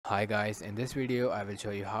Hi guys, in this video I will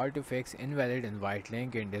show you how to fix invalid invite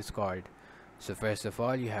link in Discord. So first of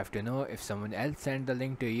all, you have to know if someone else sent the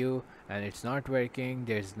link to you and it's not working,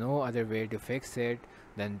 there's no other way to fix it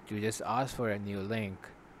than to just ask for a new link.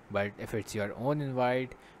 But if it's your own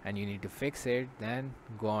invite and you need to fix it, then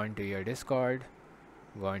go on to your Discord,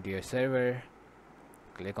 go on to your server,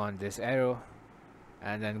 click on this arrow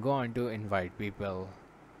and then go on to invite people.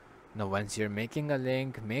 Now once you're making a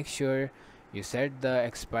link, make sure you set the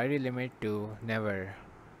expiry limit to never.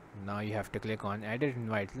 Now you have to click on edit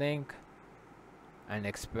invite link and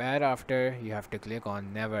expire after, you have to click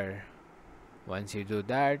on never. Once you do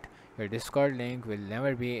that, your Discord link will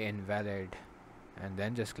never be invalid, and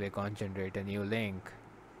then just click on generate a new link.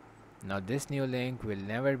 Now this new link will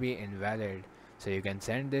never be invalid, so you can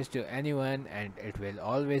send this to anyone and it will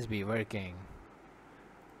always be working.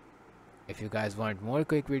 If you guys want more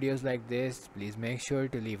quick videos like this, please make sure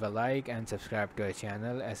to leave a like and subscribe to our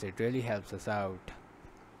channel as it really helps us out.